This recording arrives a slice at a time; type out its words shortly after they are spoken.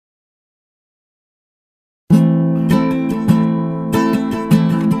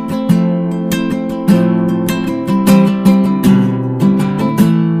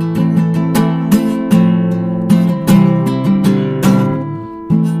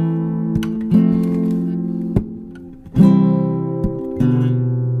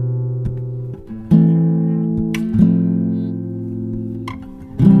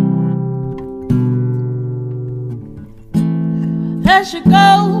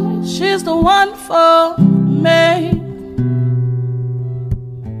she's the one for me.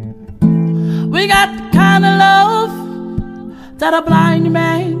 We got the kind of love that a blind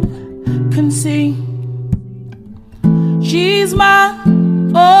man can see. She's my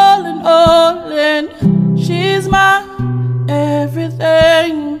all in all, and she's my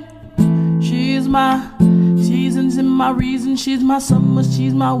everything. She's my seasons and my reason. She's my summer,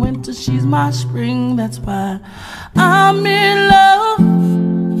 she's my winter, she's my spring. That's why I'm in love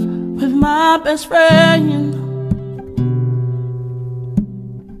with my best friend.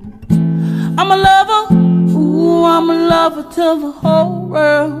 I'm a lover, ooh, I'm a lover till the whole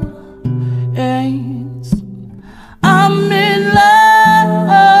world ends. I'm in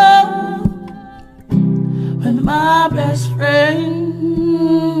love with my best friend.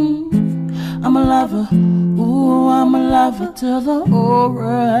 I'm a lover, ooh, I'm a lover till the whole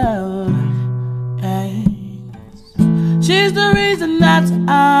world ends. She's the reason that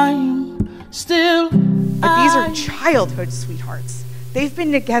I'm still. But these are childhood sweethearts. They've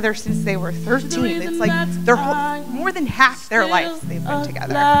been together since they were 13. It's like their whole, more than half their lives they've been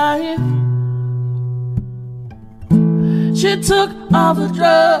together. She took all the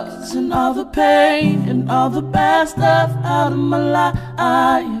drugs and all the pain and all the bad stuff out of my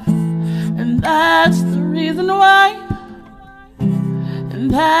life. And that's the reason why.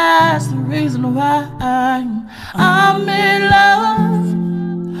 And that's the reason why I'm in love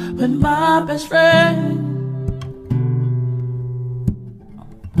with my best friend.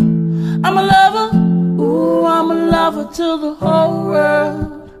 I'm a lover, ooh, I'm a lover till the whole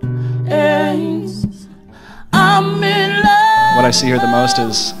world ends. I'm in love. What I see here the most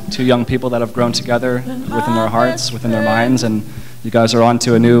is two young people that have grown together within their hearts, within their minds, and you guys are on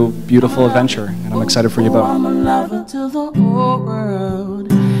to a new, beautiful adventure, and I'm excited for you both. I'm a lover till the whole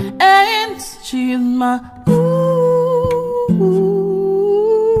world ends. She is my ooh.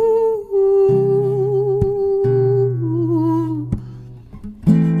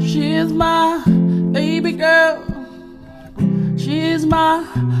 She is my baby girl. She is my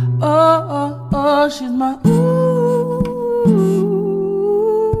oh, she's my ooh.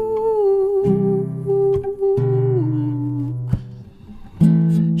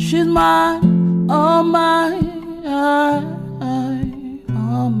 She's mine, oh my,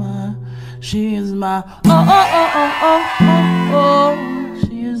 oh my. She is my oh.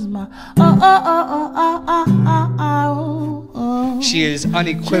 She is my oh. She is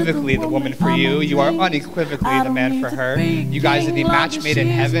unequivocally the woman for you. You are unequivocally the man for her. You guys are the match made in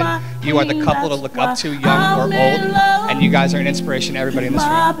heaven. You are the couple to look up to, young or old, and you guys are an inspiration to everybody in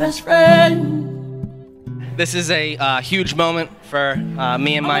this room. This is a huge moment for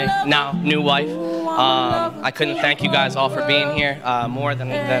me and my now new wife. I couldn't thank you guys all for being here more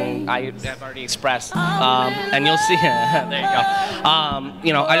than I have already expressed. And you'll see, there you go.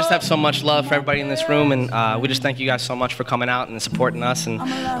 You know, I just have so much love for everybody in this room, and we just thank you guys so much for coming out and supporting us and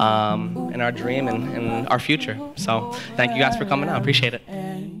our dream and our future. So thank you guys for coming out. Appreciate it.